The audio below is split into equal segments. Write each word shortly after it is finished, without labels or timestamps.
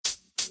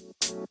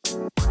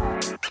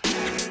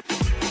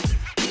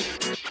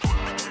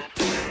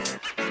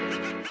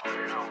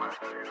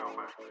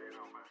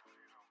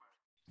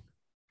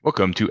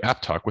Welcome to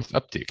App Talk with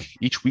Uptick.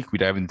 Each week, we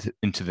dive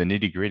into the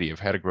nitty-gritty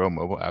of how to grow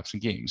mobile apps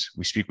and games.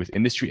 We speak with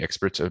industry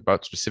experts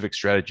about specific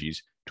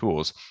strategies,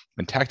 tools,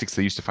 and tactics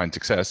they use to find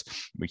success.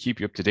 We keep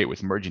you up to date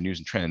with emerging news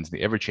and trends in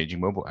the ever-changing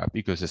mobile app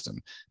ecosystem.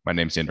 My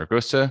name is Xander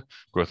Agosta,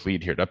 growth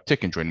lead here at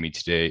Uptick, and joining me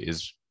today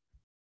is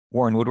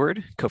Warren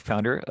Woodward,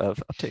 co-founder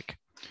of Uptick.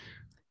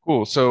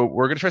 Cool. So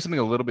we're going to try something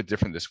a little bit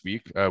different this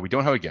week. We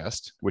don't have a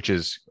guest, which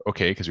is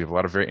okay because we have a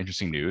lot of very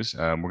interesting news.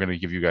 We're going to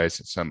give you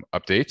guys some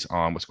updates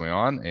on what's going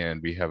on,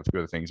 and we have a few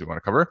other things we want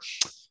to cover.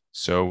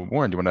 So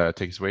Warren, do you want to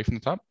take us away from the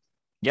top?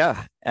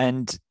 Yeah.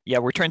 And yeah,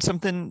 we're trying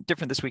something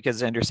different this week,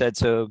 as Xander said.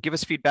 So give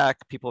us feedback.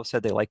 People have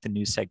said they like the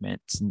news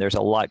segments, and there's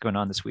a lot going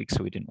on this week,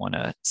 so we didn't want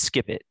to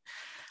skip it.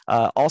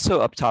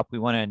 Also up top, we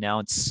want to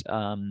announce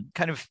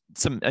kind of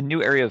a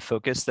new area of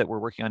focus that we're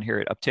working on here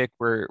at Uptick.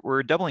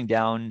 We're doubling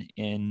down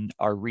in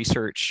our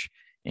research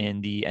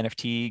in the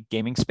NFT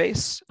gaming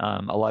space.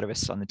 A lot of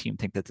us on the team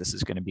think that this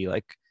is going to be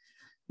like,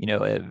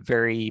 a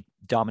very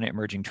dominant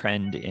emerging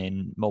trend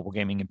in mobile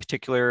gaming in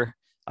particular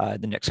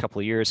the next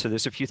couple of years. So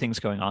there's a few things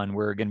going on.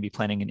 We're going to be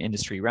planning an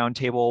industry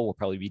roundtable. We'll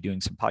probably be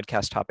doing some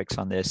podcast topics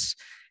on this.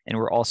 And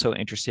we're also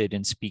interested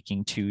in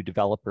speaking to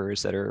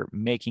developers that are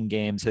making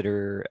games that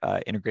are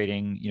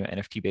integrating,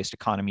 NFT-based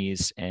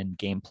economies and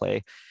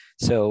gameplay.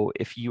 So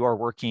if you are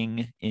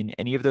working in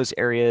any of those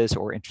areas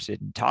or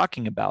interested in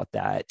talking about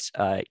that,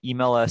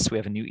 email us. We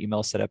have a new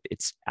email set up.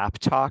 It's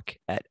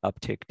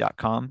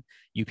apptalk@uptick.com,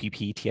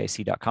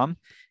 upptic.com,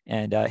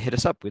 and hit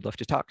us up. We'd love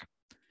to talk.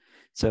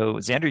 So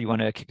Xander, you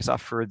want to kick us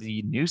off for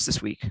the news this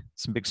week?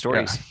 Some big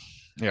stories.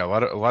 Yeah, a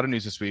lot of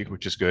news this week,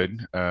 which is good.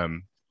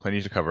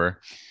 Plenty to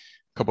cover.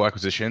 Couple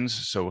acquisitions.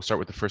 So we'll start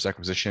with the first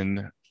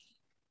acquisition,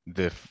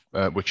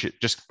 which it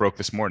just broke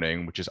this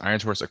morning, which is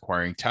ironSource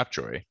acquiring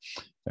Tapjoy.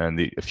 And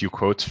a few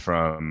quotes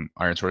from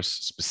ironSource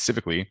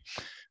specifically.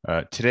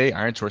 Today,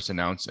 ironSource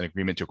announced an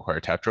agreement to acquire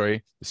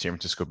Tapjoy, the San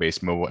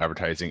Francisco-based mobile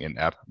advertising and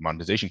app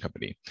monetization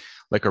company.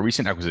 Like our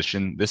recent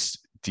acquisition, this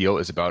deal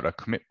is about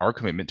our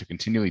commitment to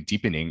continually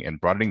deepening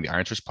and broadening the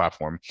ironSource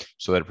platform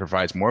so that it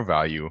provides more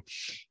value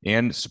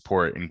and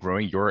support in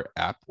growing your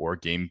app or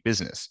game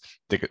business.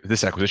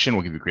 This acquisition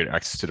will give you greater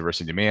access to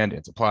diversity demand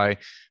and supply,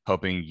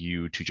 helping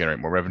you to generate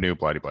more revenue,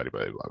 blah, blah, blah,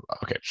 blah, blah, blah.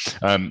 Okay.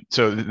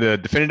 So the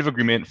definitive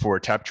agreement for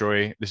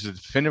Tapjoy, this is a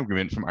definitive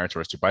agreement from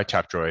ironSource to buy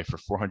Tapjoy for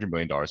 $400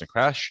 million in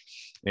cash.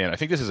 And I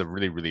think this is a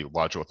really, really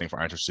logical thing for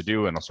ironSource to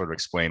do, and I'll sort of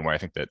explain why I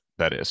think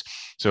that is.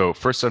 So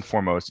first and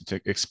foremost,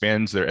 it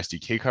expands their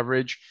SDK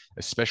coverage,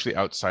 especially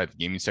outside the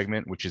gaming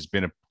segment, which has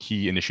been a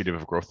key initiative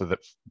of growth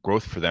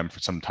for them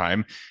for some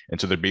time. And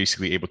so they're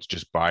basically able to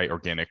just buy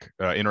inorganic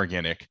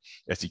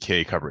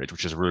SDK coverage,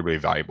 which is really, really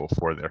valuable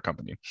for their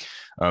company.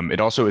 It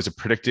also is a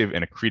predictive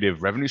and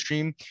accretive revenue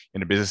stream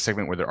in a business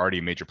segment where they're already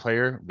a major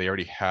player. They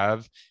already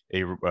have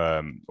a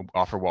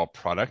offer wall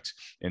product.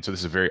 And so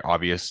this is a very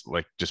obvious,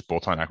 like just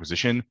bolt-on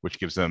acquisition, which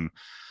gives them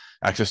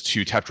access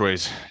to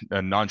Tapjoy's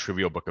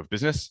non-trivial book of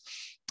business.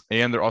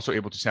 And they're also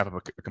able to snap up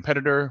a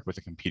competitor with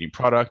a competing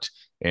product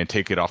and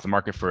take it off the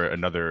market for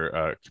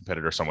another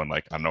competitor, someone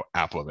like, I don't know,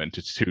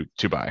 AppLovin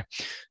to buy.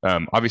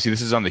 Obviously,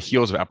 this is on the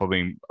heels of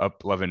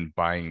AppLovin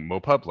buying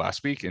MoPub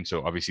last week. And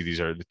so obviously, these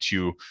are the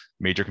two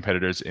major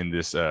competitors in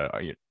this,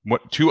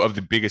 two of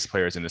the biggest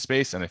players in the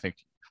space. And I think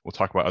we'll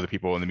talk about other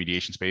people in the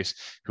mediation space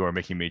who are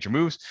making major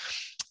moves.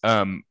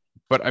 But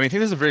I think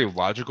this is a very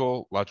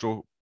logical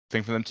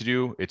thing for them to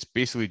do. It's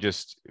basically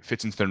just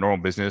fits into their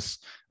normal business.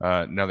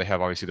 Now they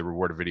have obviously the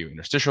rewarded video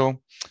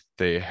interstitial.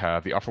 They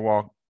have the offer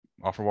wall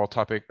offer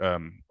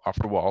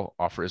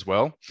as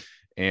well.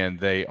 And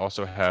they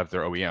also have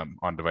their OEM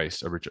on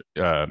device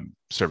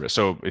service.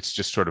 So it's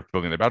just sort of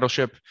building their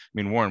battleship.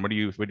 Warren, what do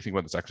you think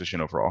about this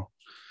acquisition overall?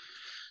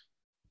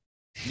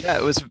 Yeah,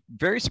 it was a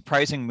very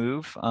surprising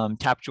move.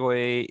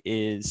 Tapjoy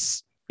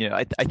is,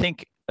 I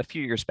think a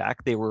few years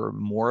back, they were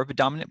more of a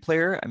dominant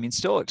player.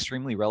 Still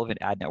extremely relevant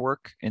ad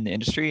network in the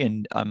industry.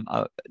 And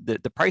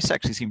the price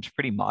actually seems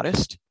pretty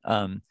modest.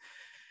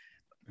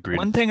 Agreed.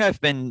 One thing I've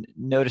been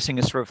noticing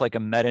is sort of like a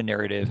meta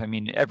narrative.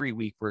 Every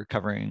week we're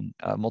covering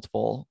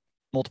multiple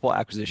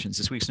acquisitions.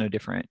 This week's no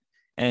different.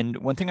 And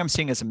one thing I'm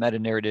seeing as a meta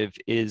narrative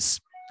is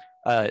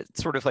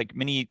sort of like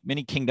many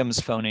kingdoms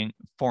forming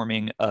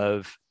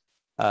of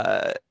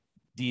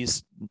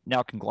these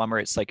now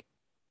conglomerates, like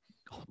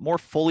more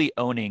fully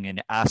owning an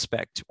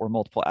aspect or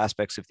multiple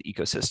aspects of the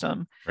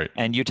ecosystem. Right.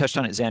 And you touched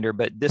on it, Xander,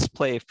 but this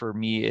play for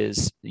me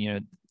is,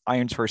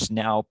 ironSource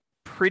now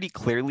pretty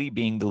clearly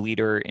being the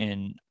leader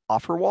in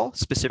offer wall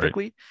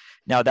specifically. Right.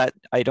 Now that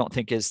I don't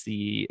think is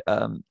the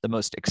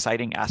most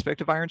exciting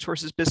aspect of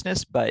ironSource's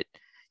business, but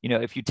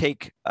if you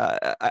take,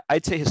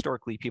 I'd say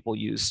historically people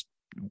use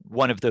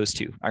one of those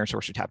two,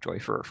 ironSource or Tapjoy,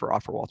 for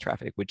offer wall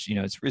traffic, which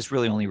is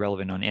really only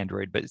relevant on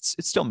Android, but it's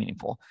still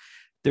meaningful.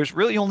 There's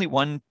really only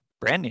one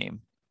brand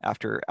name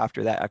after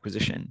that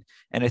acquisition,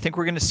 and I think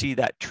we're going to see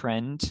that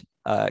trend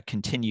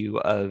continue.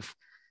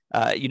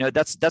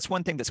 That's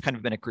one thing that's kind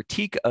of been a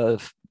critique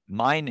of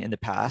mine in the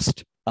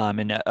past,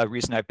 and a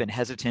reason I've been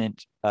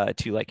hesitant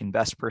to like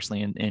invest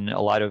personally in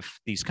a lot of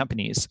these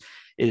companies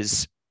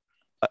is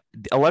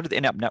a lot of the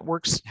in-app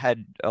networks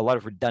had a lot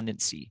of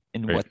redundancy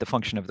in Right. what the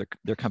function of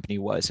their company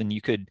was, and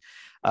you could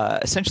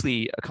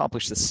essentially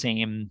accomplish the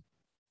same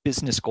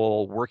business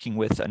goal working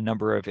with a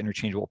number of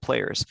interchangeable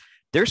players.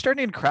 They're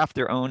starting to craft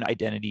their own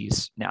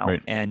identities now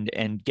Right.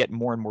 and get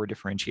more and more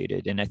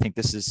differentiated. And I think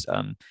this is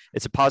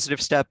it's a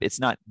positive step. It's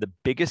not the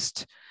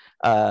biggest,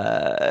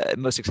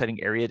 most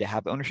exciting area to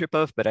have ownership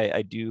of, but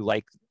I do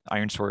like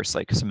ironSource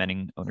like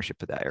cementing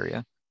ownership of that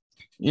area.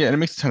 Yeah, and it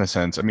makes a ton of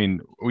sense. I mean,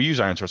 we use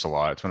ironSource a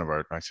lot. It's one of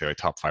our, I'd say, like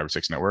top 5 or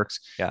 6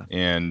 networks, Yeah.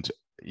 and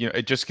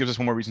it just gives us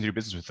one more reason to do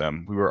business with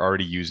them. We were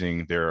already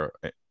using their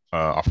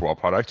OfferWall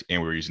product,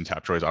 and we were using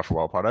Tapjoy's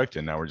OfferWall product,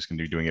 and now we're just going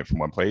to be doing it from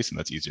one place, and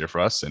that's easier for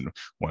us, and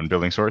one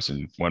billing source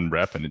and one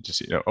rep, and it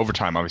just over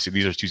time, obviously,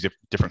 these are two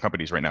different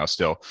companies right now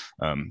still,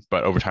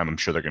 but over time, I'm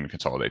sure they're going to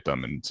consolidate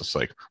them, and it's just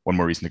like one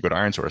more reason to go to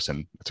ironSource,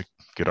 and it's a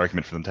good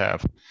argument for them to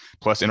have.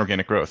 Plus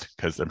inorganic growth,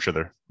 because I'm sure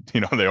they're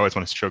they always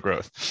want to show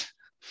growth.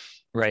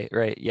 Right,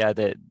 right. Yeah,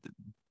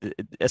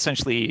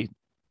 essentially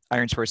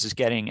ironSource is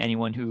getting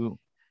anyone who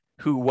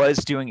was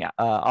doing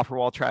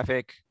OfferWall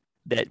traffic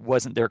that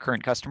wasn't their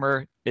current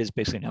customer is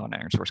basically now an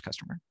ironSource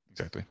customer.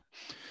 Exactly.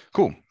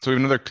 Cool. So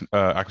we have another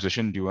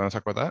acquisition. Do you want to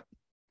talk about that?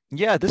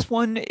 Yeah, this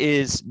one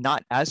is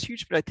not as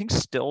huge, but I think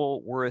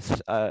still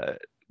worth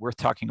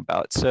talking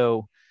about.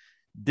 So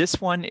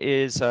this one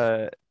is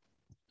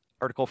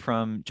article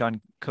from John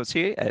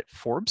Coetzee at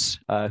Forbes,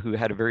 who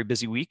had a very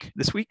busy week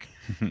this week.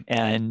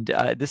 And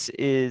this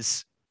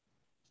is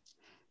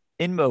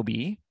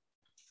InMobi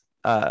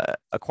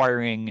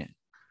acquiring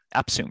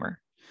AppSumer.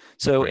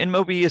 So Right.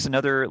 InMobi is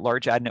another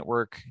large ad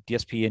network,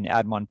 DSP, and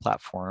AdMon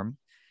platform.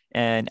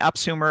 And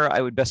AppSumer,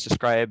 I would best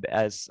describe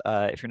as,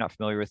 if you're not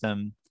familiar with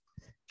them,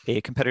 a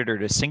competitor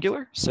to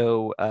Singular.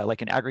 So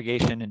like an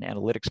aggregation and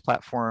analytics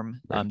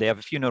platform. Right. They have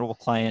a few notable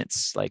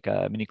clients like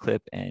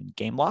Miniclip and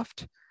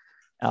Gameloft.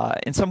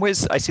 In some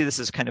ways, I see this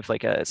as kind of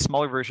like a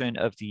smaller version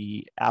of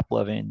the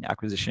AppLovin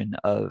acquisition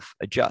of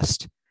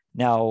Adjust.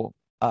 Now,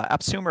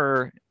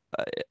 AppSumer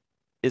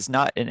is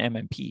not an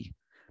MMP,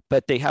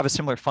 but they have a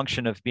similar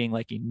function of being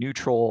like a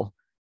neutral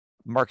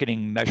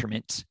marketing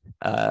measurement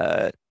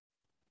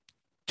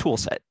tool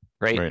set,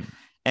 right? Right.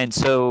 And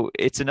so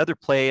it's another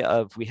play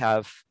of we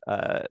have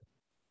a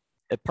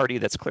party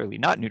that's clearly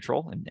not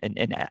neutral, and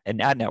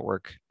an ad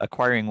network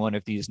acquiring one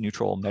of these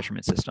neutral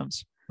measurement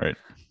systems. Right.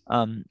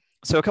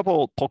 So a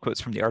couple pull quotes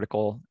from the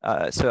article.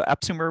 So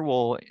AppSumer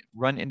will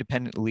run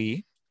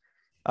independently.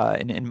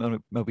 An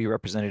InMobi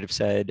representative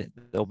said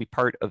they'll be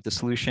part of the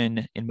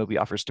solution InMobi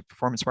offers to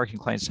performance marketing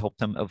clients to help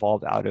them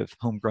evolve out of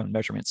homegrown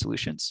measurement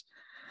solutions.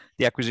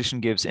 The acquisition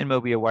gives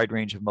InMobi a wide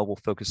range of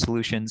mobile-focused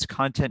solutions,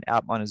 content,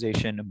 app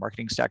monetization,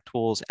 marketing stack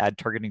tools, ad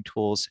targeting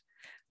tools,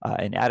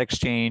 an ad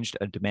exchange,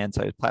 a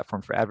demand-side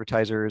platform for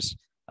advertisers,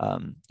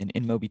 an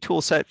InMobi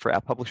toolset for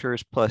app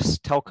publishers, plus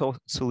telco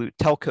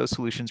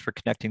solutions for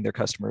connecting their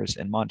customers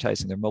and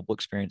monetizing their mobile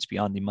experience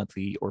beyond the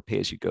monthly or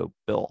pay-as-you-go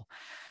bill.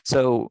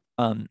 So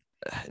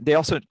they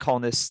also call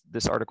in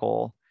this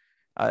article,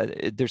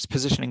 there's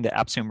positioning that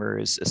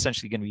AppSumer is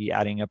essentially going to be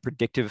adding a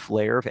predictive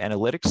layer of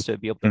analytics to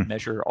be able to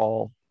measure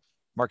all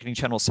marketing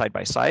channels side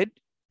by side.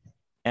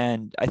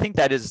 And I think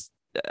that is,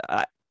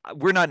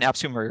 we're not an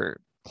AppSumer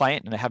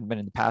client, and I haven't been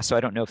in the past, so I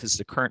don't know if this is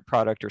a current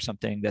product or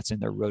something that's in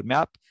their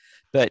roadmap,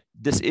 but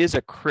this is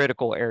a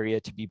critical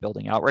area to be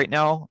building out right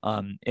now.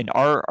 In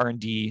our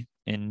R&D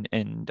and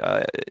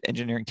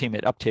engineering team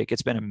at Uptick,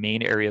 it's been a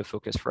main area of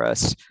focus for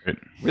us, Right.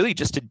 really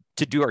just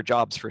to do our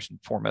jobs first and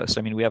foremost.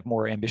 I mean, we have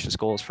more ambitious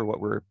goals for what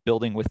we're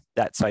building with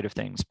that side of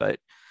things, but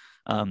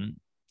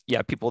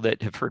yeah, people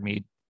that have heard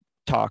me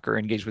talk or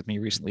engaged with me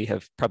recently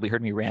have probably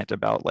heard me rant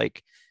about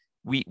like,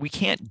 we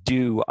can't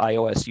do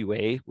iOS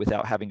UA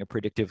without having a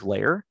predictive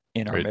layer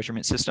in our Right.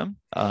 measurement system.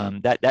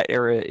 That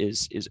era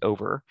is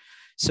over.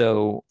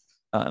 So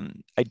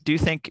I do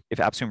think if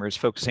AppSumer is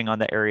focusing on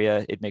that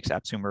area, it makes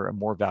AppSumer a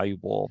more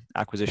valuable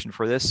acquisition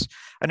for this.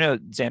 I know,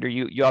 Xander,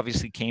 you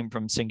obviously came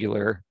from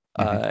Singular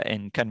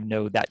and kind of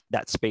know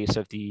that space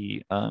of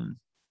the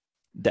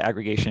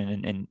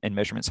aggregation and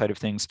measurement side of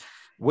things.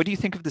 What do you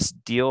think of this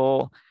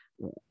deal?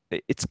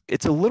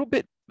 It's a little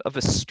bit of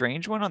a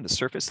strange one on the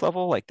surface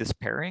level, like this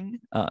pairing.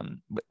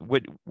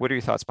 What are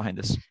your thoughts behind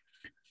this?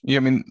 Yeah,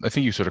 I mean, I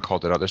think you sort of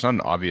called it out. There's not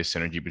an obvious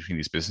synergy between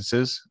these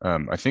businesses.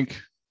 I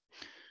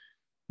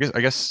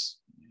guess,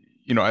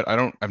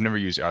 I've never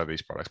used either of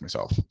these products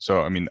myself.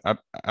 So, I mean,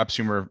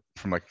 AppSumer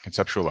from like a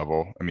conceptual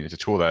level, I mean, it's a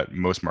tool that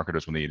most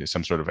marketers will need is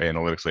some sort of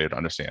analytics layer to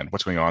understand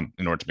what's going on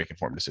in order to make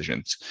informed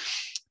decisions.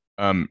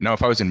 Now,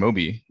 if I was in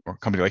Mobi or a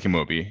company like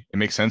InMobi, it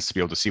makes sense to be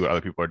able to see what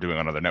other people are doing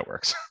on other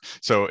networks.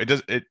 So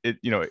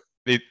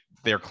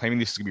they're claiming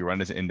this is going to be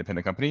run as an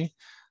independent company.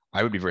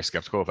 I would be very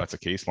skeptical if that's the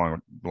case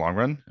long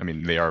run. I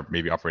mean, they are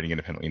maybe operating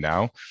independently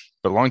now,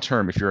 but long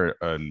term, if you're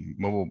a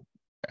mobile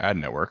ad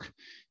network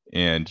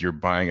and you're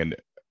buying a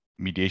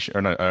mediation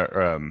or not,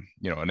 an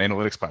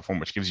analytics platform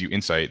which gives you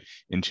insight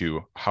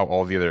into how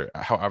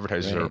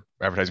advertisers Right. are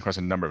advertising across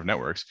a number of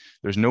networks.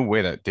 There's no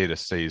way that data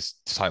stays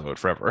siloed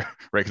forever,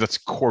 right? Because that's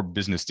core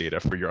business data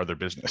for your other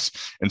business.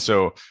 And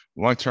so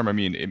long term, I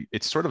mean,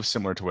 it's sort of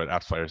similar to what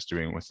AppsFlyer is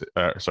doing with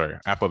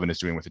AppLovin is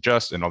doing with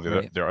Adjust and all the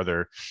Right. their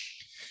other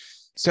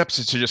steps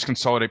is to just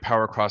consolidate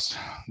power across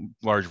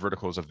large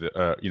verticals of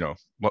the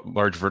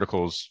large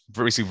verticals,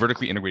 basically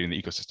vertically integrating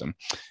the ecosystem.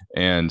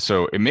 And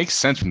so it makes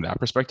sense from that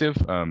perspective,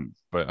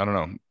 but I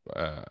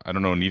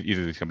don't know,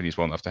 either of these companies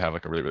well enough to have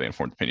like a really, really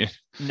informed opinion.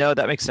 No,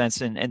 that makes sense.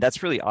 And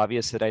that's really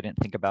obvious that I didn't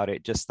think about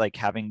it. Just like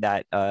having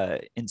that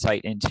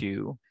insight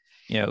into,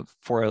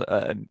 for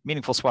a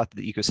meaningful swath of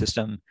the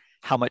ecosystem,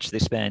 how much they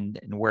spend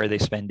and where they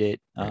spend it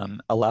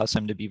allows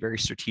them to be very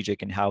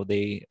strategic in how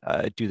they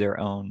do their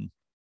own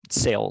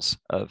sales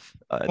of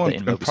the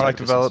and product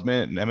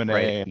development and M&A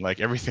right. and like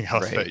everything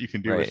else right. that you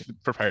can do with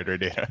proprietary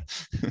data.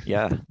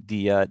 Yeah,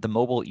 the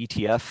mobile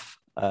ETF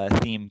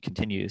theme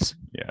continues.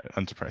 Yeah,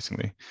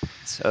 unsurprisingly.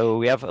 So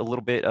we have a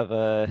little bit of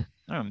a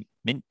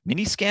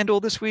mini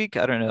scandal this week.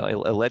 I don't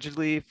know,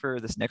 allegedly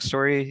for this next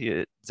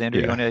story.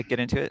 Xander, you want to get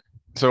into it?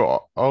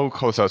 So I'll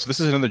call this out. So this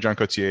is another John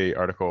Cotier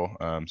article.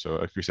 So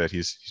like you said,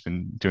 he's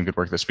been doing good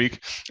work this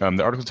week.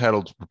 The article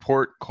titled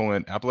 "Report: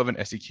 AppLovin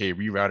SDK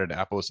rerouted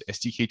Apple's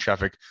SDK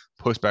traffic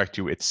post back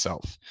to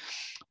itself."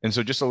 And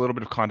so just a little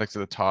bit of context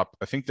at the top.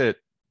 I think that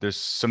there's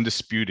some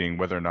disputing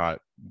whether or not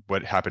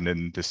what happened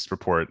in this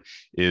report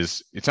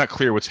it's not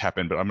clear what's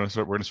happened, but we're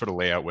going to sort of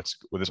lay out what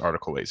this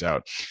article lays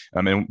out.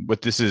 And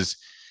what this is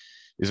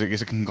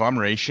a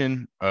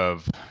conglomeration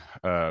of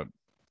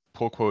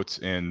pull quotes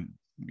and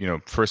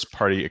first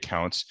party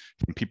accounts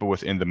from people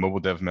within the Mobile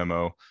Dev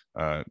Memo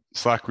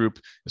Slack group,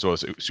 as well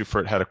as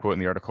Sufert had a quote in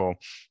the article.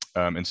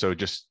 And so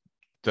just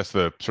that's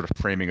the sort of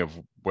framing of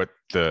what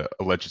the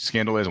alleged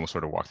scandal is, and we'll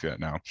sort of walk through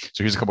that now.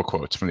 So here's a couple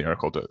quotes from the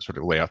article to sort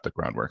of lay out the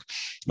groundwork.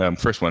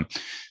 First one,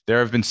 there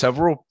have been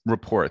several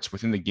reports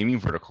within the gaming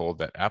vertical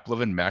that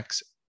AppLovin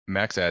Max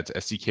Ads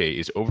SDK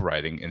is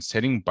overriding and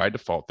setting by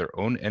default their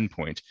own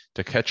endpoint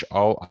to catch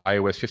all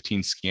iOS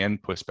 15 scan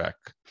pushback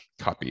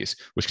copies,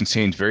 which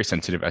contains very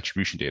sensitive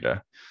attribution data.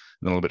 And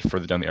then a little bit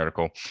further down the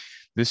article,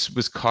 this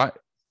was caught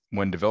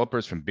when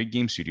developers from big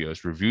game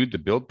studios reviewed the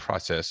build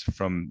process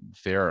from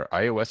their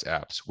iOS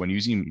apps when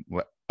using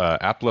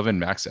AppLovin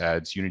Max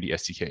Ads Unity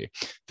SDK.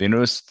 They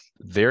noticed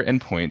their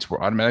endpoints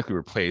were automatically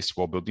replaced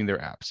while building their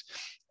apps.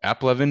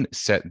 AppLovin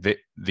set the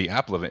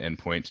AppLovin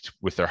endpoint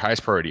with their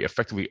highest priority,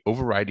 effectively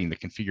overriding the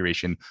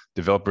configuration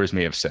developers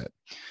may have set.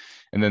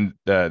 And then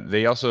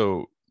they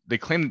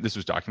claimed that this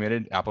was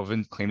documented.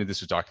 AppLovin claimed that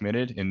this was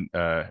documented in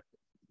their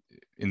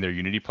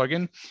Unity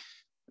plugin.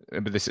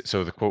 But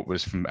so the quote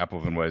was from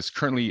AppLovin was,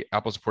 currently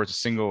Apple supports a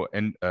single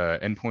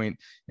endpoint,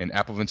 and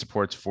AppLovin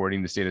supports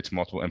forwarding this data to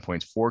multiple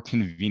endpoints for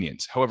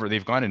convenience. However,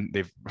 they've gone and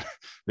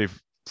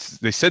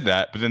they said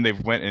that, but then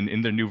they've went and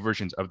in their new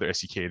versions of their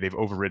SDK, they've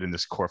overridden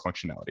this core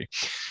functionality.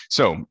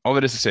 So all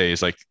that is to say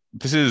is like,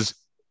 this is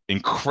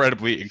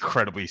incredibly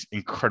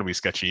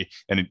sketchy,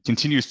 and it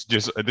continues to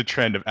just the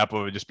trend of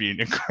AppLovin just being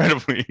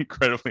incredibly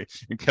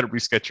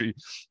sketchy,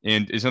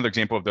 and is another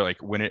example of their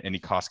like win at any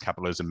cost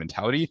capitalism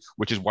mentality,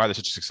 which is why they're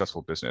such a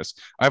successful business.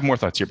 I have more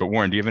thoughts here, but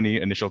Warren, do you have any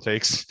initial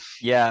takes?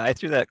 Yeah, I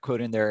threw that quote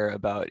in there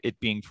about it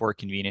being for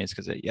convenience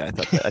because I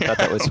thought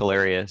that was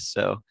hilarious.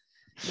 So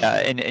yeah,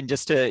 and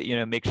just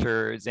to make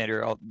sure,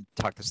 Xander, I'll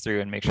talk this through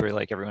and make sure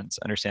like everyone's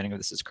understanding of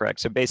this is correct.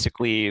 So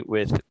basically,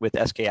 with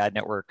SK Ad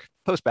Network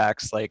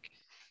postbacks, like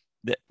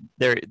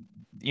there,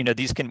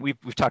 these can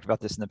we've talked about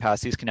this in the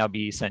past. These can now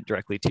be sent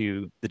directly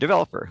to the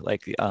developer,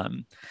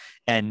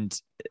 and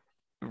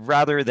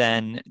rather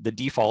than the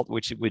default,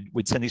 which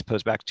would send these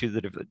posts back to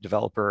the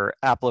developer,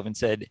 AppLovin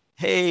said,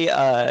 "Hey,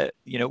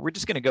 we're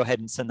just going to go ahead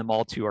and send them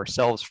all to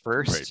ourselves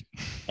first, right,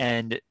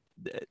 and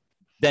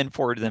then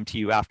forward them to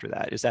you after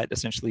that." Is that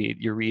essentially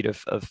your read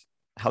of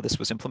how this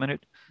was implemented?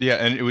 Yeah,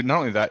 and it would not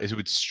only that, is it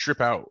would strip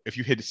out, if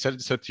you had set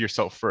it to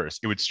yourself first,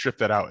 it would strip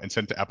that out and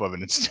send to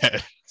AppLovin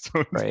instead.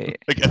 So right,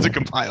 like as it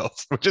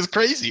compiles, which is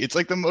crazy. It's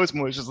like the most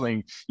malicious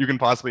thing you can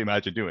possibly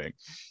imagine doing.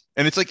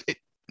 And it's like,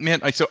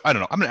 so I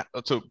don't know.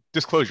 So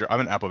disclosure,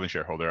 I'm an AppLovin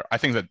shareholder. I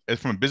think that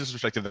from a business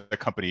perspective, the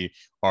company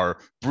are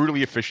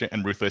brutally efficient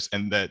and ruthless,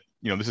 and that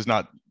this is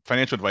not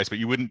financial advice, but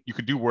you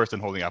could do worse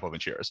than holding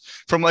AppLovin shares.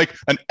 From like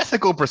an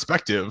ethical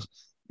perspective,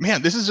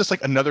 man, this is just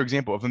like another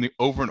example of them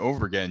over and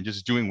over again,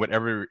 just doing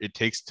whatever it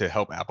takes to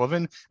help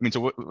AppLovin. I mean, so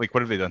what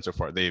have they done so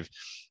far? They've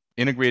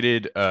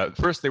integrated.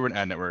 First, they were in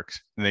ad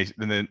networks, and they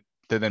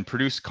then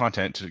produced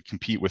content to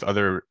compete with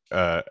other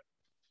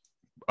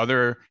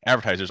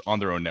advertisers on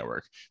their own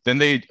network. Then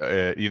they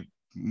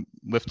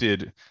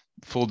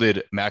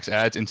folded Max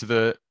Ads into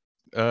the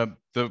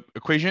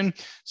equation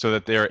so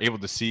that they're able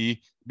to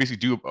basically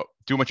do a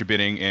bunch of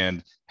bidding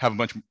and have a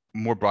much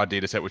more broad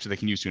data set, which they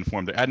can use to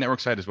inform their ad network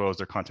side as well as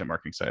their content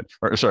marketing side,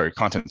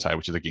 content side,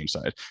 which is the game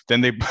side.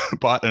 Then they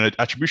bought an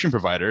attribution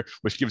provider,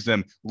 which gives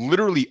them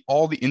literally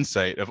all the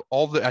insight of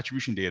all the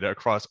attribution data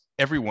across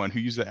everyone who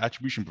uses the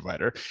attribution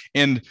provider.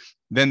 And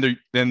then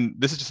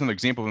this is just an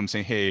example of them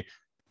saying, hey,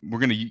 we're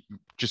going to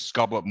just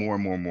gobble up more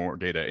and more and more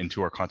data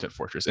into our content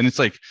fortress. And it's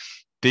like,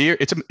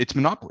 it's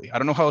monopoly. I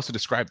don't know how else to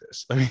describe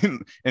this. I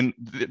mean, and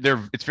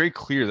it's very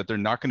clear that they're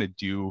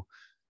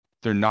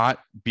not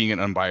being an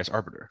unbiased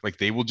arbiter. Like,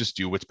 they will just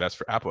do what's best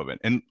for AppLovin.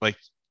 And like,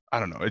 I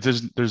don't know,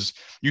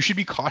 you should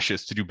be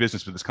cautious to do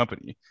business with this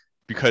company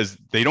because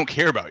they don't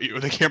care about you.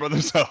 They care about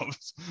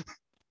themselves.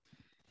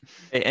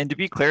 And to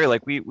be clear,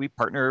 like we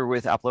partner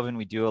with AppLovin.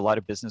 We do a lot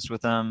of business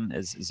with them.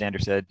 As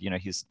Xander said,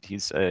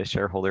 he's a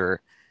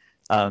shareholder.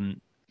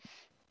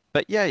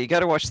 But yeah, you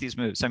got to watch these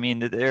moves. I mean,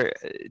 they're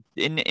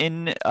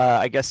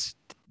I guess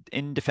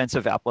in defense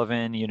of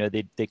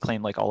AppLovin, they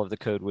claim like all of the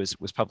code was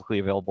publicly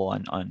available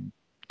on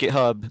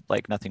GitHub,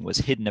 like nothing was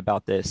hidden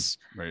about this.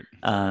 Right.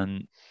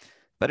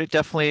 But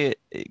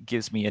it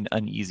gives me an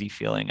uneasy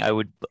feeling.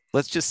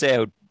 Let's just say I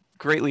would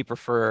greatly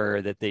prefer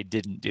that they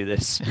didn't do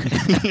this.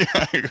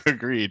 Yeah,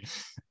 agreed.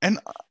 And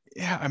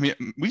yeah, I mean,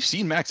 we've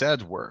seen Max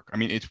Ads work. I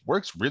mean, it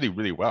works really,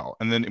 really well.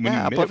 And then when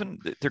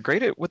AppLovin, they're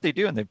great at what they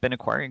do, and they've been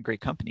acquiring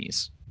great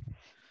companies.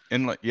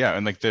 And like, yeah,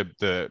 and like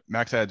the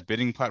Max Ads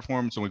bidding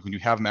platform. So when you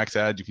have Max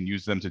Ads, you can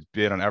use them to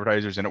bid on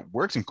advertisers, and it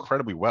works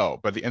incredibly well.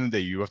 But at the end of the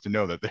day, you have to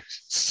know that they're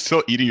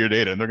still eating your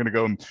data, and they're going to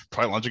go and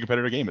probably launch a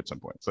competitor game at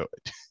some point. So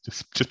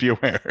just be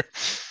aware.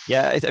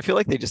 Yeah, I feel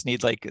like they just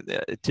need like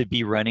to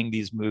be running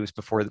these moves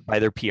by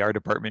their PR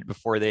department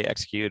before they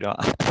execute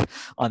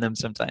on them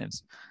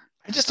sometimes.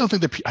 I just don't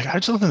think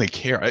they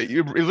care.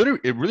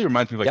 It really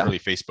reminds me of like early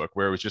Facebook,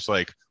 where it was just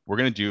like, we're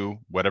going to do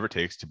whatever it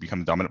takes to become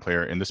the dominant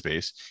player in the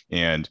space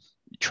and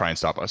try and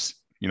stop us.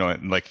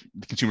 And like,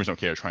 the consumers don't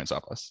care, try and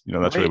stop us.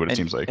 That's really what it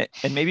seems like.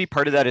 And maybe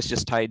part of that is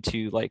just tied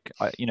to like,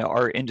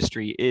 our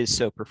industry is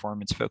so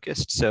performance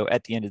focused. So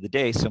at the end of the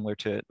day, similar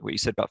to what you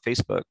said about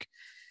Facebook,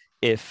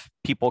 if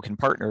people can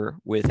partner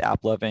with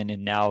AppLovin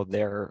and now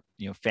their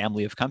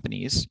family of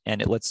companies, and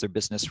it lets their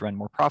business run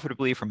more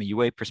profitably from a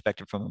UA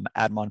perspective, from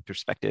an admon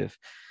perspective,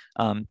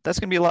 that's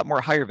going to be a lot more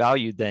higher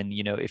value than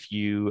if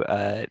you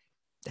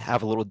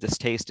have a little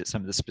distaste at some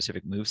of the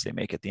specific moves they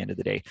make at the end of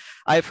the day.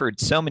 I've heard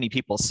so many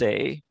people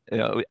say,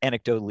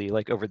 anecdotally,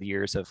 like over the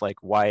years, of like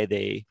why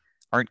they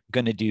aren't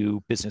going to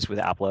do business with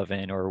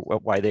AppLovin, or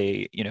why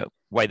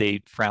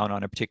they frown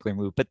on a particular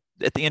move. But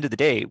at the end of the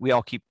day, we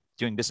all keep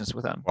doing business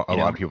with them. Well, a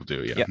lot of people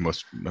do. Yeah.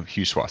 Most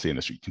huge swaths of the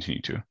industry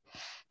continue to.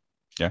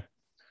 Yeah.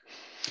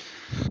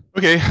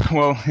 Okay.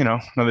 Well,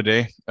 another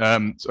day.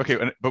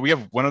 Okay. But we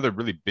have one other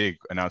really big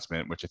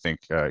announcement, which I think,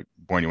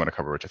 Boyne, you want to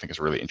cover, which I think is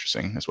really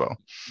interesting as well.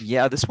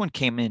 Yeah. This one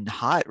came in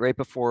hot right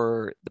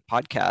before the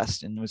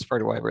podcast, and was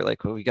part of why we're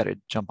like, well, we got to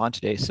jump on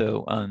today.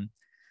 So,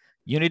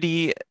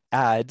 Unity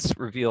Ads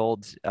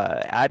revealed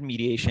ad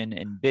mediation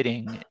and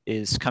bidding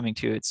is coming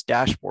to its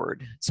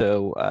dashboard.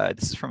 So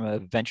this is from a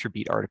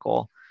VentureBeat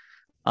article.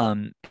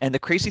 And the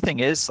crazy thing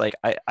is, like,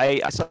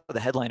 I saw the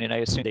headline and I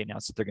assumed they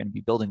announced that they're going to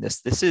be building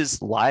this. This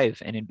is live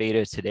and in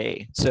beta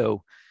today.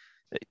 So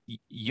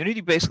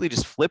Unity basically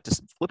just flipped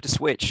a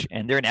switch,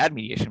 and they're an ad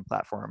mediation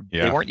platform.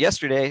 Yeah. They weren't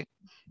yesterday,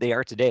 they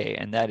are today,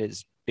 and that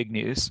is big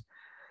news.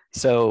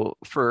 So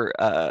for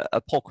a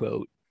pull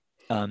quote,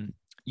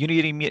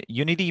 Unity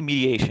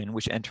Mediation,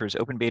 which enters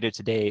open beta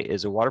today,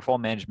 is a waterfall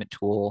management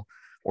tool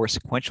or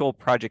sequential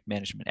project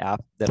management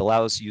app that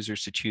allows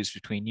users to choose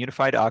between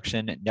unified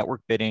auction,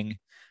 network bidding,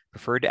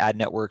 preferred ad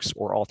networks,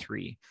 or all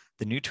three.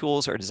 The new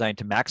tools are designed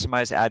to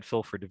maximize ad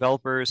fill for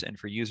developers and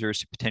for users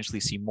to potentially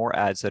see more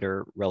ads that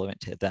are relevant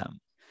to them.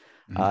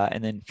 Mm-hmm.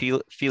 And then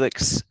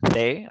Felix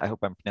Thay, I hope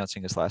I'm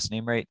pronouncing his last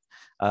name right,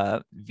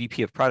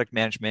 VP of Product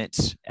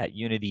Management at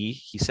Unity,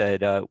 he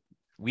said,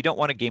 we don't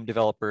want a game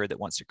developer that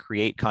wants to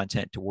create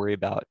content to worry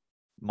about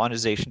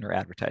monetization or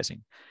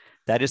advertising.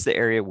 That is the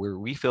area where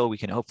we feel we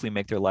can hopefully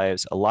make their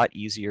lives a lot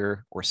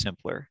easier or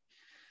simpler.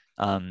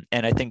 And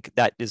I think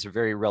that is a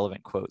very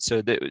relevant quote.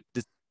 So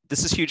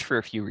this is huge for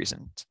a few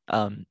reasons.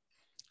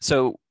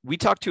 So we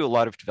talk to a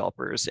lot of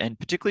developers, and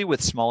particularly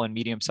with small and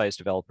medium-sized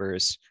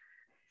developers,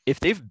 if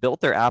they've built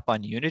their app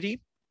on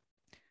Unity,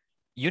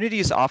 Unity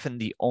is often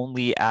the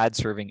only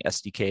ad-serving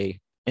SDK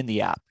in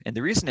the app. And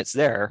the reason it's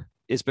there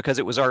is because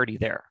it was already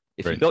there.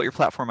 If you built your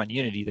platform on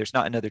Unity, there's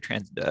not another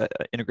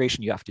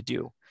integration you have to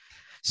do.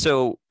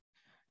 So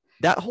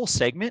that whole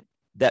segment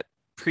that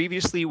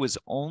previously was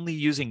only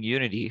using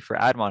Unity for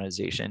ad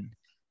monetization,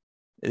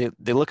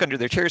 they look under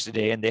their chairs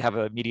today and they have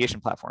a mediation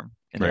platform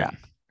in their app.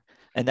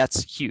 And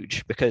that's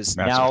huge, because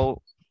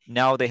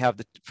now they have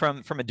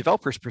from a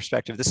developer's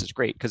perspective, this is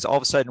great, because all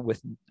of a sudden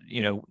with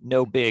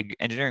no big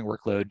engineering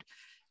workload,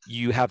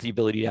 you have the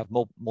ability to have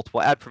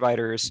multiple ad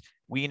providers.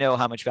 We know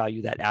how much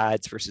value that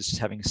adds versus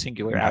just having a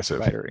singular ad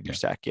provider in your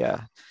stack.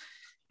 Yeah.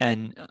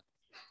 And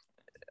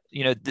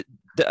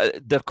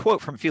the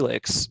quote from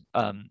Felix,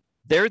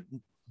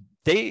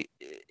 they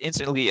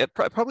instantly,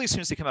 probably as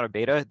soon as they come out of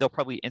beta, they'll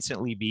probably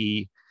instantly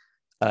be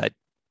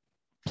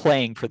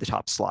playing for the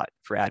top slot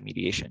for ad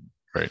mediation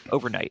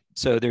overnight.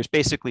 So there's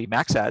basically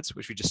Max Ads,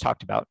 which we just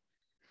talked about,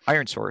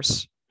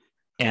 ironSource,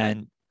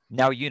 and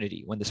now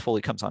Unity when this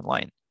fully comes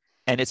online.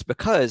 And it's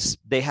because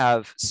they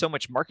have so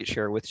much market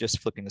share with just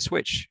flipping the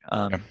switch.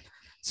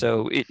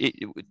 So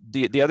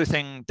the other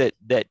thing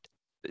that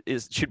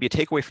should be a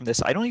takeaway from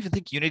this, I don't even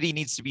think Unity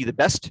needs to be the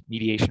best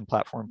mediation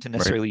platform to Right.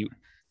 necessarily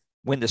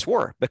win this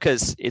war,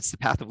 because it's the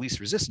path of least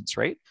resistance,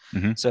 right?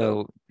 Mhm.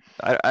 So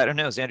I don't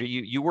know, Xander,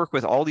 you work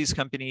with all these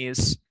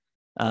companies.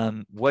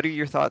 What are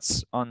your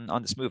thoughts on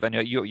this move? I know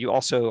you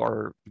also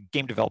are a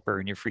game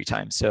developer in your free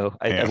time, so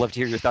I'd Yeah. love to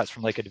hear your thoughts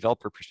from like a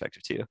developer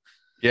perspective too.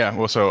 Yeah,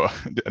 well, so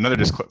another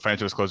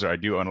financial disclosure, I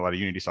do own a lot of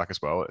Unity stock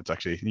as well. It's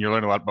actually, you're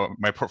learning a lot about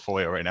my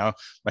portfolio right now.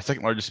 My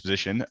second largest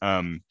position.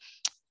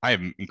 I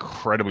am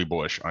incredibly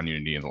bullish on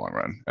Unity in the long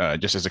run,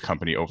 just as a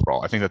company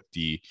overall. I think that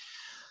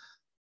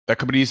that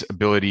company's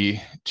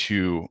ability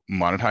to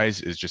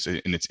monetize is just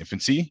in its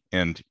infancy,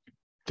 and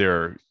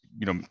they're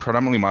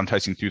predominantly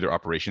monetizing through their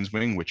operations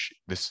wing, which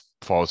this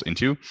falls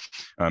into.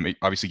 It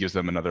obviously gives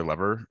them another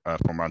lever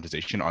for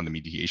monetization on the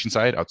mediation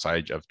side,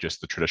 outside of just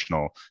the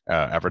traditional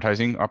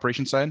advertising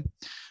operation side.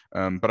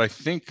 But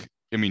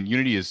I mean,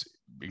 Unity is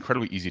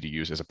incredibly easy to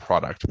use as a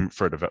product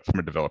from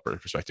a developer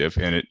perspective,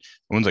 and it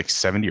owns like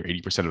 70 or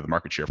 80% of the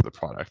market share for the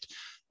product.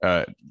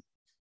 Uh,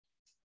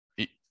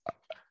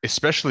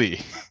 especially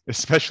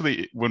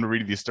when we're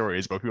reading these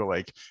stories about people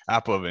like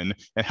AppLovin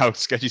and how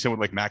sketchy someone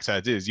like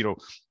MaxAds is.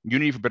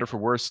 Unity, for better for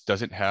worse,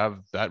 doesn't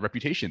have that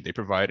reputation. They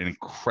provide an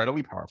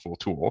incredibly powerful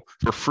tool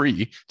for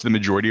free to the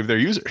majority of their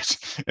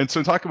users. And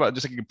so talk about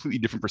just like a completely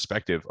different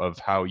perspective of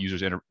how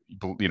users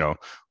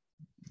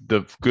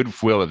the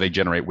goodwill that they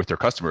generate with their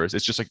customers.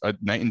 It's just like a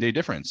night and day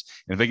difference.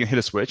 And if they can hit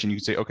a switch and you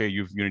can say, okay,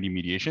 you have Unity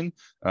mediation,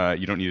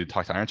 you don't need to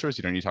talk to ironSource,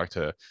 you don't need to talk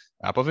to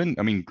AppLovin.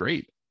 I mean,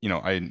 great.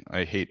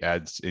 I hate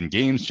ads in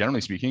games,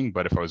 generally speaking,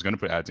 but if I was going to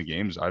put ads in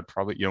games, I'd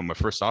probably, my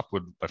first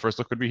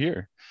look would be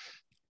here.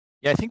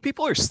 Yeah, I think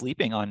people are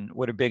sleeping on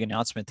what a big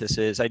announcement this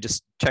is. I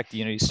just checked the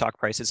Unity stock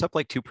price. It's up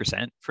like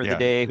 2% for the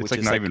day, it's which like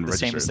is not like even the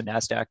same as the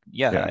registered. NASDAQ.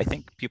 Yeah, Yeah, I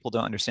think people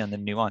don't understand the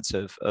nuance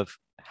of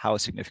how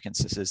significant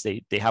this is.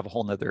 They have a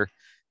whole nother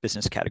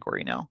business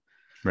category now.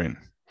 right.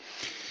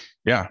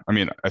 Yeah, I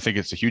mean, I think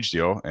it's a huge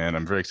deal, and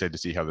I'm very excited to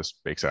see how this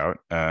bakes out.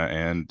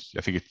 And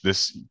I think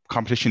this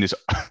competition is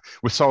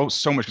with so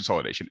much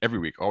consolidation every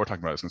week. All we're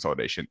talking about is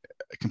consolidation.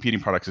 Competing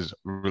products is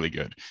really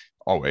good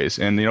always,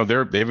 and they have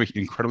an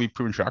incredibly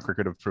proven track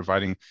record of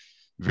providing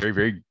very,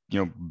 very,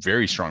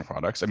 very strong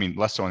products. I mean,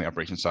 less so on the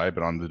operations side,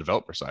 but on the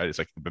developer side, it's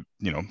like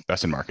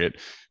best in market.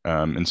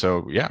 And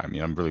so yeah, I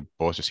mean, I'm really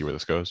bullish to see where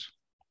this goes.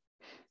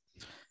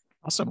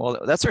 Awesome. Well,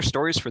 that's our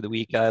stories for the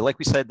week. Like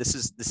we said, this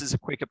is a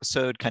quick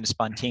episode, kind of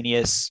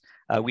spontaneous.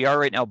 We are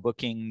right now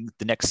booking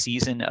the next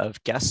season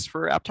of guests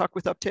for App Talk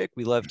with Uptick.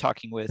 We love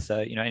talking with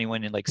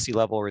anyone in like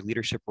C-level or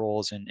leadership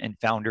roles and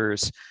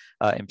founders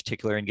in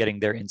particular, and getting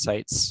their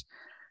insights.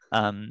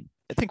 I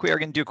think we are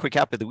going to do a quick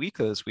app of the week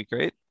this week,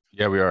 right?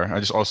 Yeah, we are.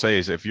 I'll say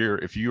is if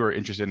you are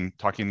interested in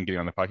talking and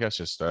getting on the podcast,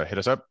 just hit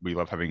us up. We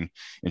love having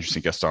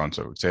interesting guests on.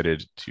 So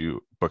excited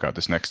to book out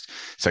this next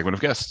segment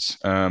of guests.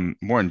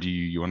 Warren, do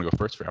you want to go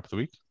first for app of the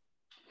week?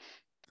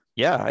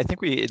 Yeah, I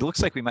think it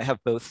looks like we might have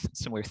both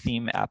similar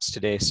theme apps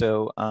today.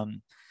 So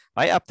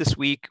my app this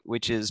week,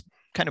 which is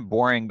kind of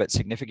boring but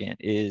significant,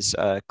 is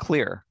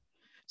Clear.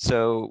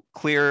 So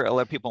Clear, a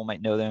lot of people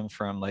might know them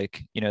from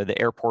like the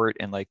airport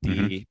and like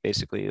the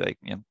basically like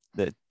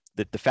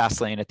the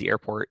fast lane at the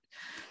airport.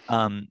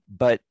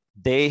 But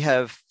they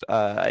have,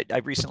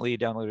 I recently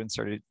downloaded and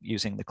started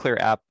using the Clear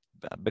app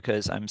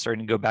because I'm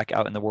starting to go back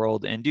out in the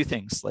world and do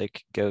things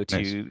like go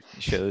to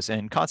shows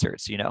and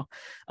concerts,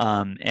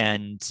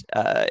 and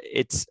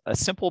it's a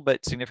simple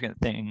but significant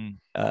thing.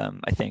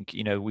 I think,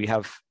 we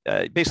have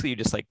basically you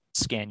just like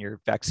scan your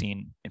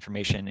vaccine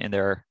information in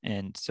there.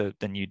 And so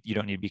then you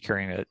don't need to be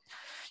carrying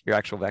your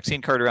actual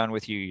vaccine card around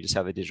with you. You just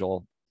have a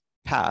digital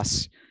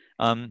pass.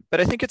 But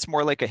I think it's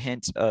more like a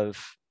hint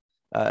of,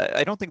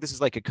 I don't think this is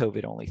like a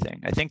COVID only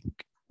thing. I think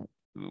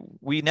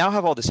we now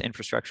have all this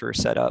infrastructure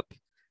set up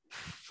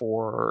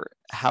for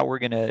how we're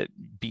going to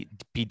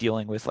be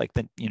dealing with like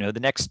the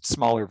next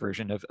smaller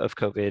version of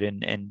COVID.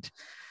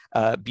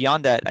 And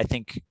beyond that, I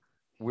think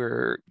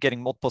we're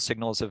getting multiple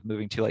signals of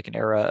moving to like an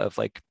era of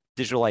like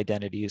digital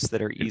identities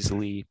that are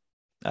easily,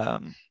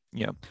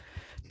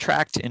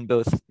 tracked in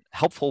both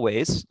helpful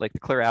ways, like the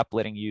Clear app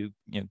letting you,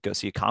 go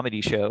see a comedy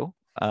show,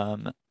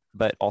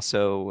 but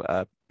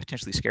also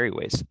potentially scary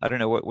ways. I don't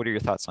know. What are your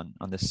thoughts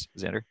on this,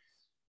 Xander?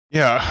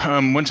 Yeah,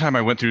 one time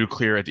I went through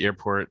Clear at the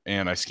airport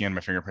and I scanned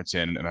my fingerprints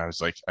in, and I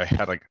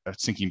had like a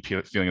sinking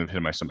feeling in the pit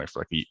of my stomach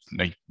for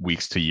like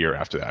weeks to a year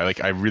after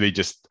that.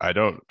 I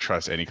don't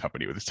trust any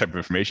company with this type of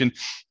information.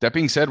 That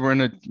being said, we're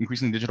in an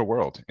increasingly digital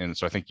world, and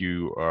so I think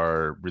you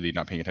are really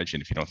not paying attention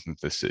if you don't think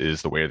this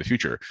is the way of the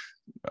future.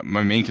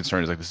 My main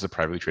concern is like this is a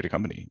privately traded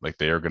company. Like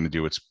they are going to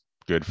do what's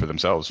good for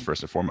themselves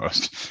first and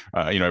foremost.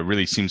 It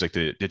really seems like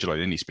the digital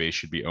identity space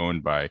should be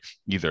owned by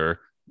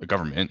either the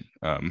government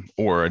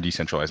or a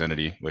decentralized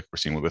entity, like we're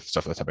seeing with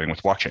stuff that's happening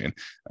with blockchain.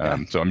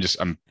 So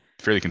I'm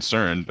fairly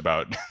concerned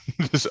about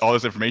all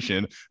this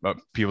information about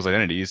people's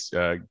identities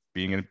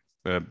being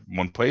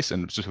one place,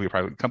 and specifically a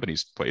private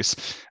company's place.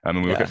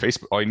 And we look at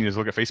Facebook. All you need is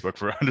look at Facebook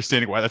for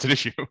understanding why that's an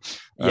issue.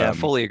 Yeah,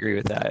 fully agree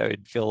with that. I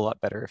would feel a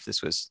lot better if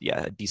this was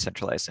a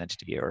decentralized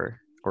entity or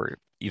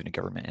even a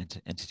government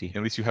entity.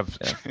 At least you have,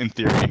 in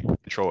theory,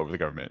 control over the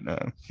government,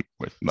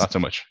 with not so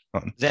much.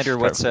 Xander,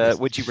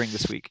 what'd you bring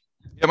this week?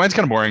 Yeah, mine's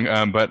kind of boring,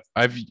 but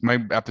my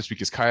app this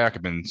week is Kayak.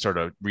 I've been sort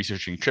of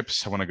researching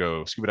trips. I want to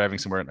go scuba diving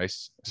somewhere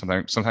nice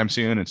sometime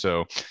soon, and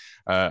so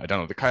I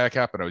downloaded the Kayak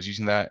app, and I was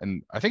using that,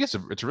 and I think it's a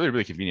really,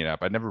 really convenient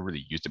app. I'd never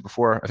really used it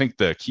before. I think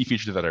the key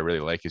feature that I really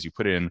like is you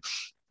put in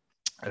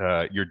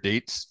your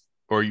dates,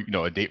 or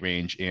a date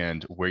range,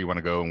 and where you want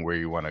to go and where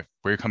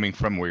you're coming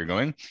from, where you're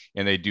going,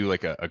 and they do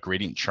like a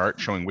gradient chart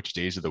showing which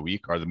days of the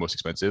week are the most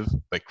expensive.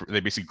 Like they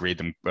basically grade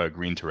them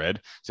green to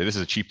red. Say this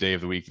is a cheap day of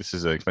the week, this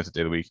is an expensive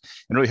day of the week.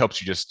 It really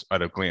helps you just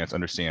at a glance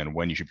understand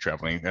when you should be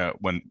traveling,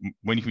 when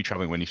you can be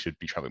traveling, when you should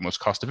be traveling most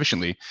cost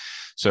efficiently.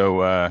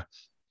 So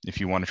if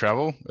you want to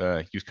travel,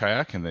 use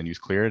Kayak, and then use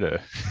Clear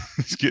to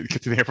get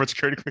to the airport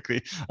security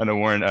quickly. I know,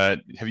 Warren,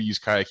 have you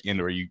used Kayak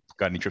or you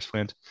got any trips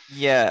planned?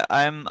 Yeah,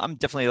 I'm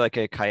definitely like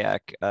a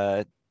Kayak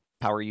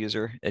power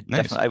user.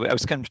 Nice. I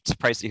was kind of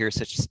surprised to hear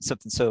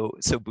something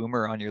so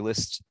boomer on your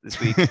list this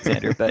week,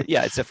 Xander. But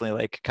yeah, it's definitely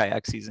like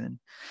Kayak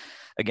season.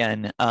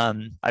 Again,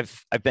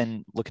 I've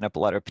been looking up a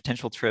lot of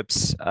potential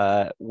trips.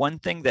 One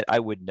thing that I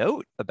would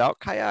note about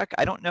Kayak,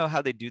 I don't know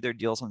how they do their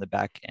deals on the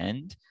back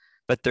end,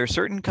 but there are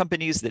certain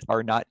companies that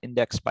are not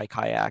indexed by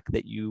Kayak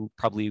that you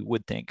probably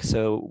would think.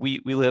 So we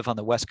live on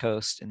the West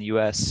Coast in the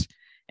US,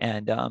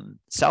 and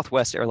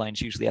Southwest Airlines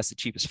usually has the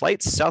cheapest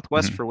flights.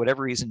 Southwest, for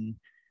whatever reason,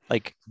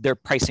 like their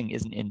pricing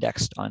isn't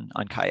indexed on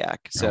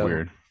Kayak. So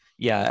weird.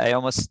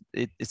 Yeah,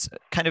 it's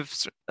kind of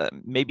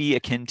maybe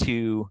akin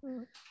to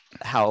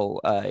how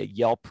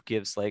Yelp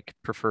gives like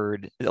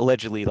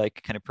allegedly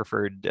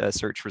preferred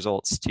search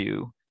results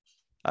to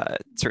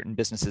certain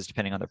businesses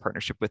depending on their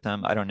partnership with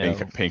them. I don't know.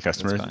 Paying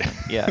customers.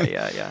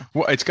 Yeah.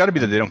 Well, it's got to be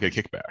that they don't get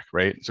a kickback,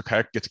 right? So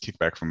Kayak gets a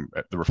kickback from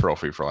the referral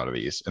fee for a lot of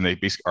these, and they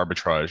basically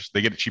arbitrage.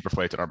 They get cheaper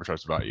flights and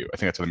arbitrage the value. I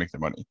think that's how they make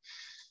their money.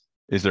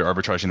 Is they're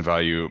arbitraging the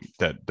value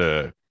that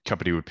the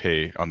company would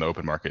pay on the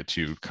open market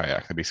to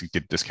Kayak. They basically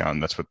get a discount.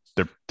 And that's what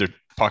they're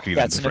pocketing.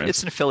 Yeah,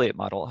 it's an affiliate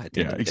model. I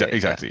think. Yeah,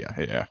 exactly.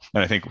 Yeah.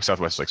 And I think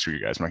Southwest is like, screw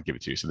you guys, I'm not gonna give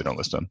it to you, so they don't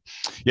list them.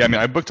 Yeah, I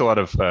mean, I booked a lot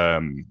of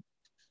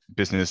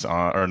business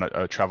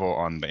travel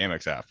on the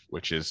Amex app,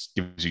 which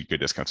gives you good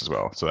discounts as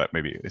well. So that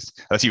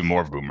that's even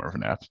more of a boomer of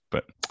an app.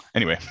 But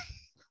anyway,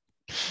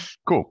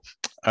 cool.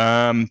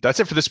 That's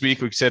it for this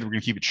week. We said we're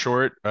gonna keep it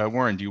short.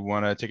 Warren, do you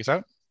want to take us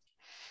out?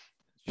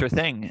 Sure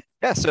thing.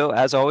 Yeah. So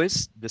as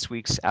always, this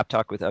week's App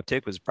Talk with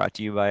Uptick was brought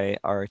to you by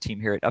our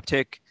team here at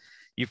Uptick.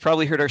 You've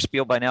probably heard our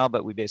spiel by now,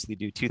 but we basically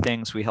do two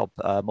things. We help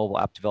mobile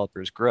app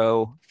developers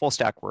grow full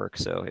stack work.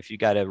 So if you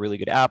got a really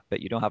good app, but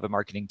you don't have a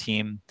marketing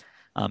team,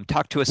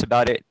 talk to us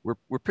about it.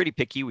 We're pretty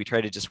picky. We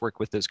try to just work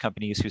with those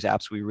companies whose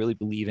apps we really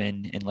believe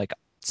in and like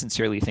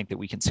sincerely think that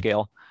we can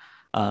scale.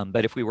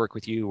 But if we work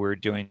with you, we're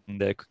doing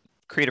the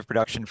creative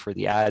production for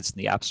the ads in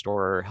the App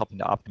Store, helping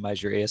to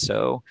optimize your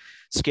ASO,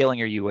 scaling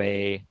your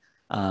UA.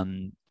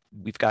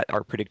 We've got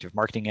our predictive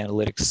marketing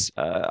analytics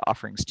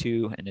offerings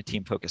too, and a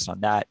team focused on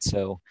that.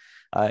 So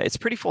it's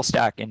pretty full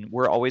stack, and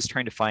we're always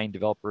trying to find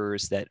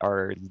developers that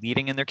are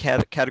leading in their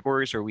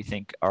categories or we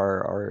think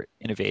are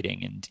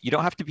innovating. And you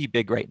don't have to be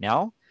big right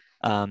now.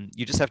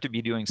 You just have to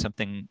be doing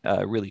something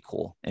really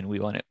cool, and we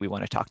want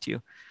to talk to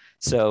you.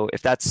 So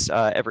if that's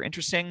ever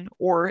interesting,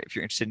 or if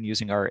you're interested in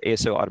using our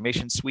ASO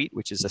automation suite,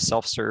 which is a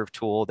self-serve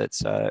tool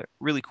that's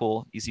really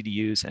cool, easy to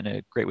use, and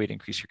a great way to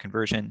increase your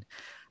conversion,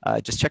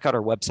 just check out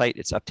our website.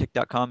 It's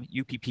upptic.com,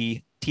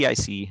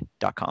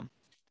 upptic.com.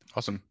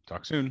 Awesome.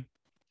 Talk soon.